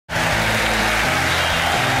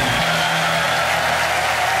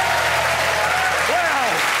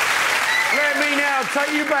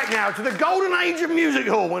take you back now to the golden age of music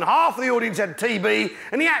hall when half the audience had TB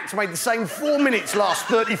and the acts made the same 4 minutes last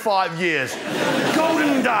 35 years.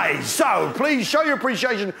 Golden days. So, please show your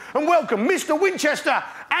appreciation and welcome Mr. Winchester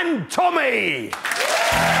and Tommy.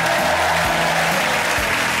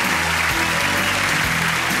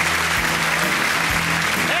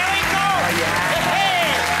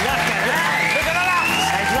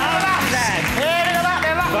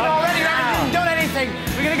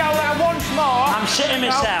 I'm shitting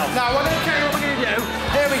myself. No, well, let me tell you what we're going to do.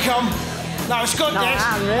 Here we come. No, it's good, this.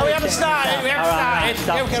 No, we haven't started. We haven't started.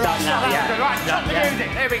 Stop, Here we go. stop now, yeah. Right, stop the music.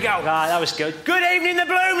 Here we go. Right, that was good. Good evening, the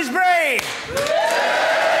Bloomsbury. Good,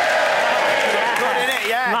 innit?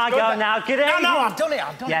 Yeah. My go now. Good evening. No, I've done it.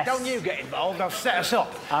 Yes. Don't you get involved. I've set us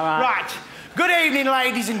up. All right. Right. Good evening,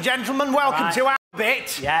 ladies and gentlemen. Welcome to our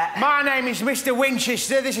bit. Yeah. My name is Mr.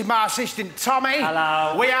 Winchester. This is my assistant, Tommy.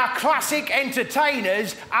 Hello. We are classic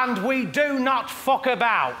entertainers and we do not fuck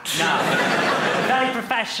about. No. Very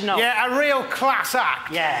professional. Yeah, a real class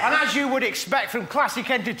act. Yeah. And as you would expect from classic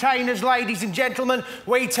entertainers, ladies and gentlemen,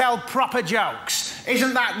 we tell proper jokes.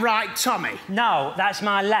 Isn't that right, Tommy? No, that's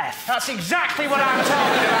my left. That's exactly what I'm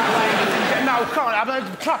talking about, ladies and gentlemen. No, come on, I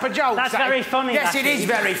mean, proper jokes. That's very funny. Yes, it is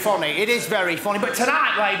very funny. It is very funny. But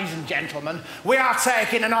tonight, ladies and gentlemen, we are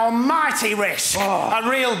taking an almighty risk. A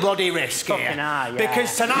real bloody risk here. Fucking hell, yeah.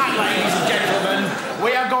 Because tonight, ladies and gentlemen,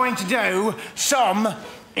 we are going to do some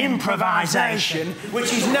improvisation,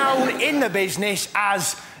 which is known in the business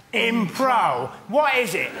as impro. What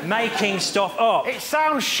is it? Making stuff up. It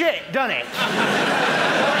sounds shit, doesn't it?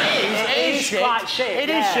 It is shit. Quite shit. It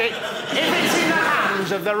is shit. If it's in the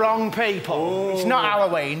hands of the wrong people, it's not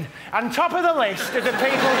Halloween. And top of the list of the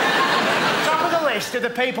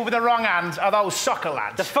people with the wrong hands are those soccer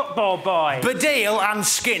lads. The football boy. Badil and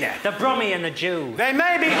Skinner. The Brummy and the Jew. They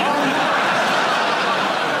may be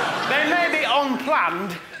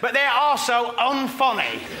unplanned, but they're also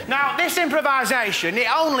unfunny. Now, this improvisation, it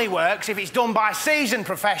only works if it's done by seasoned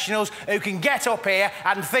professionals who can get up here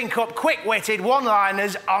and think up quick-witted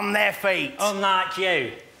one-liners on their feet. Unlike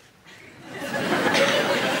you.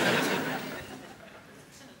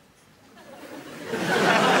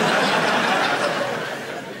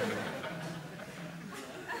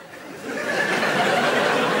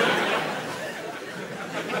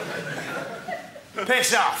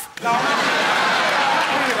 Piss off. No, I'm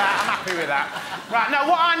happy with that. Right, now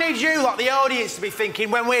what I need you lot, the audience, to be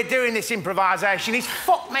thinking when we're doing this improvisation is,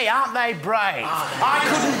 fuck me, aren't they brave? I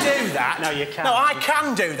couldn't do that. No, you can't. No, I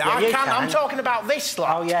can do that. Yeah, I can. I'm talking about this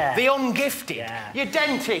lot. Oh, yeah. The ungifted. Yeah. Your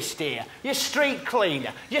dentist here, your street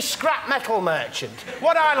cleaner, your scrap metal merchant.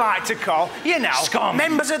 What I like to call, you know, Scum.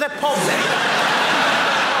 members of the public.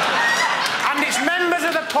 And it's members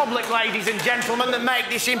of the public, ladies and gentlemen, that make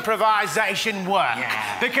this improvisation work.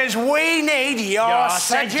 Yeah. Because we need your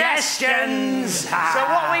suggestions. So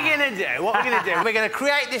what we're going to do, we're going to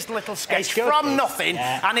create this little sketch from nothing,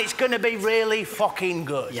 and it's going to be really fucking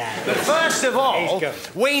good. Yeah. But first of all,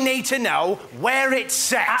 we need to know where it's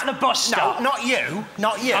set. At the bus stop. No, not you.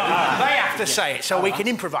 Not you. They have to say it so we can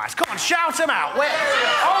improvise. Come on, shout them out. Where?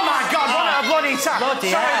 Oh, my God, what a bloody time. Bloody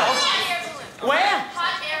hell. Where?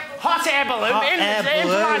 Hot air balloon.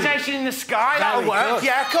 Improvisation in the sky. That'll work. Good.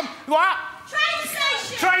 Yeah, come. What? Train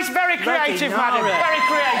station. Trace, very creative, madam. Very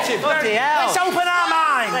creative. Bloody hell. Let's open our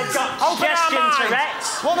minds. They've got open our minds.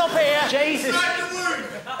 Tourette's. One up here. Jesus.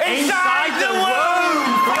 Inside the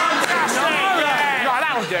womb. Fantastic. Yeah. Right,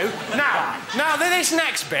 that'll do. Now, this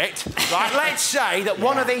next bit, right, let's say that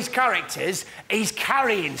one of these characters is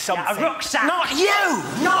carrying something. Yeah, a rucksack. Not you.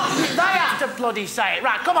 Not you. They have to bloody say it.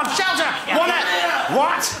 Right, come on, shout it. Yeah.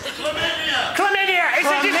 What? Chlamydia. Chlamydia. It's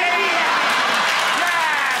a disease.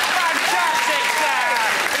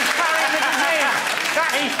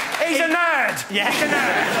 He's a nerd. Yeah. He's a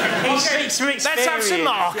nerd. He speaks from experience. Let's have some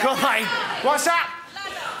more. Come on. What's that?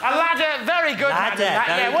 A ladder. Very good. Ladder.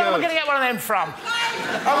 Yeah. Where am I going to get one of them from?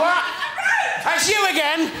 A what? That's you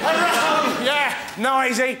again. Yeah.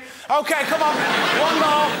 Noisy. Okay, come on. One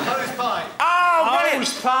more. Hose pipe. Oh, brilliant.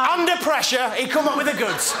 Hose pipe. Under pressure, he come up with the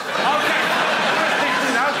goods. Okay.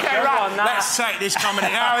 Okay, right. Let's take this comedy.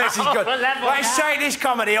 Oh, this is good. Let's take this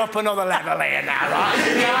comedy up another level here now, right?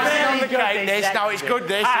 On the cake, this. No, it's good,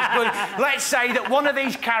 this. It's good. Let's say that one of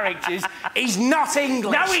these characters is not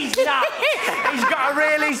English. No, he's not. He's got a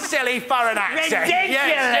really silly foreign accent. Ridiculous.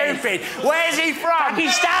 Yeah, stupid. Where's he from?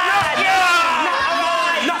 Pakistan. Not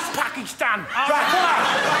you. Not Pakistan. Right, come on.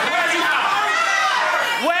 Where's he from?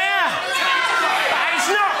 Where? It's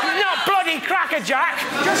not bloody bloody crackerjack.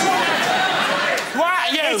 Just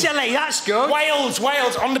what? You? Italy, that's good. Wales,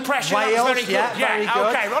 on the pressure. Wales, that was very good. yeah, very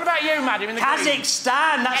good. OK, what about you, madam, in the green?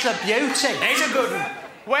 Kazakhstan, that's a beauty. It's a good one.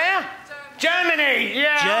 Where? Germany,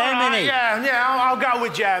 yeah. Germany. I'll go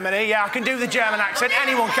with Germany. Yeah, I can do the German accent.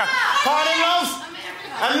 Anyone can. Pardon, love?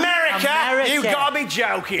 America? You've got to be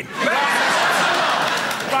joking.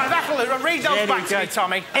 Right, that'll do. Read those back to me,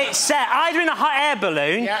 Tommy. It's set either in a hot air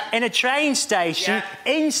balloon, in a train station,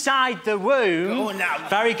 inside the womb. Oh, no.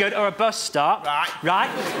 Very good, or a bus stop. Right.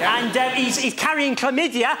 And he's carrying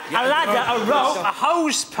chlamydia, a ladder, a rope, a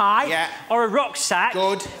hose pipe, or a rucksack.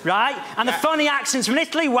 Good. Right? And the funny accents from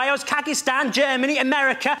Italy, Wales, Kazakhstan, Germany,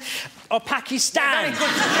 America, or Pakistan. Very good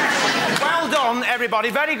suggestions. Well done, everybody.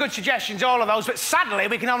 Very good suggestions, all of those. But sadly,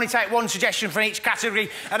 we can only take one suggestion from each category.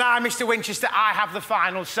 And I, Mr. Winchester, I have the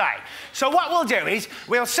final say. So what we'll do is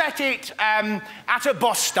we'll set it at a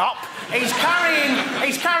bus stop. He's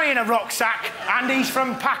carrying a rucksack, and he's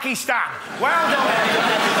from Pakistan. Well done,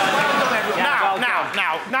 everybody. Well done,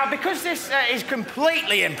 everybody. Now, because this is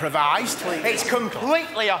completely improvised, it's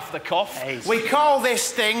completely off the cuff. We call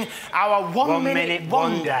this thing our one-minute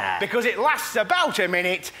wonder. Because it lasts about a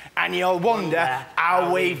minute and you'll wonder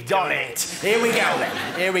how we've done it. Here we go then.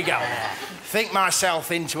 Here we go. Think myself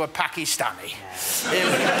into a Pakistani. Here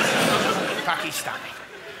we go. Pakistani.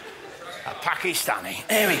 A Pakistani.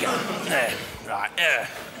 Here we go. Right.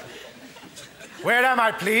 Where am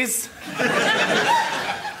I, please?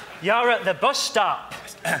 You're at the bus stop.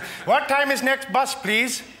 What time is next bus,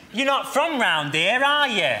 please? You're not from round here, are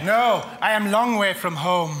you? No, I am long way from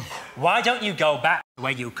home. Why don't you go back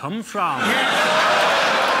where you come from?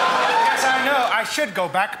 Yes, I know. I should go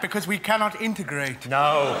back because we cannot integrate.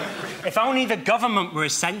 No. If only the government were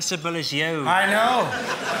as sensible as you. I know.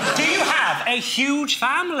 Do you have a huge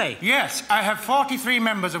family? Yes, I have 43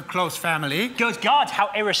 members of close family. Good God, how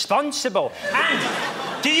irresponsible. And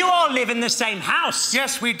do you all live in the same house?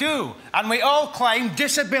 Yes, we do. And we all claim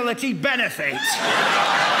disability benefits.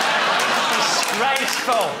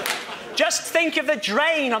 Disgraceful. Just think of the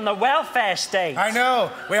drain on the welfare state. I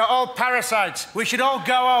know. We are all parasites. We should all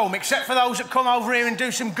go home, except for those that come over here and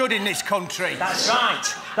do some good in this country. That's right.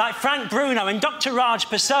 Like Frank Bruno and Dr. Raj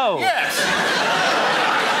Basoul. Yes.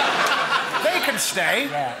 They can stay.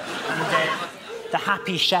 Yeah. And the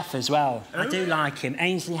happy chef as well. I do like him.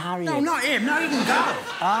 Ainsley Harriott. No, not him. No, he can go.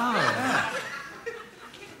 Oh. Yeah.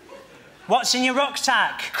 What's in your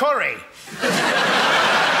rucksack? Curry.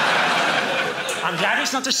 I'm glad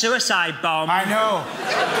it's not a suicide bomb. I know.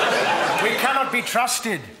 We cannot be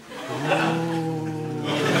trusted.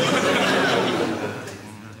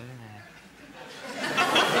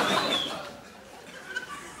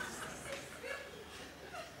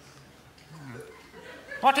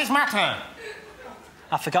 What is matter?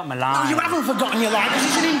 I forgot my line. No, you haven't forgotten your line, because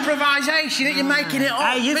it's an improvisation that you're making it up.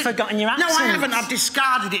 Hey, you've forgotten your accent. No, I haven't. I've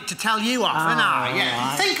discarded it to tell you off, haven't I? Yeah.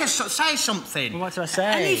 Right. Think of say something. What do I say?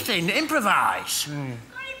 Anything. Improvise. That's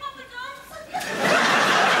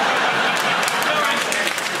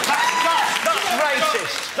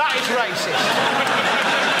racist. That is racist.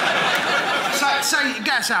 So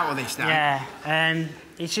get us out of this now. Yeah.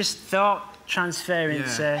 It's just thought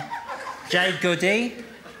transference. Jay Goody.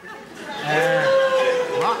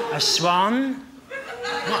 What? A swan.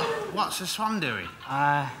 What's a swan doing?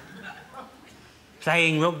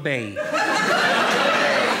 Playing rugby.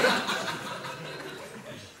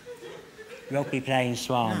 Rugby playing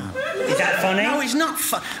swan. No. Is that funny? No, it's not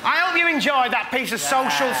fun. I hope you enjoyed that piece of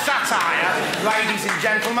social satire, ladies and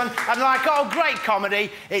gentlemen. And like all great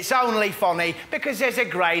comedy, it's only funny because there's a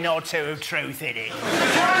grain or two of truth in it.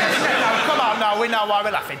 Come on, no, we know why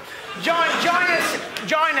we're laughing. Join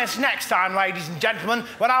us next time, ladies and gentlemen,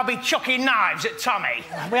 when I'll be chucking knives at Tommy.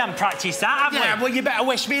 We haven't practised that, have we? Yeah, well, you better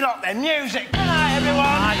wish me luck then. Music. Good night,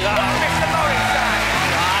 everyone.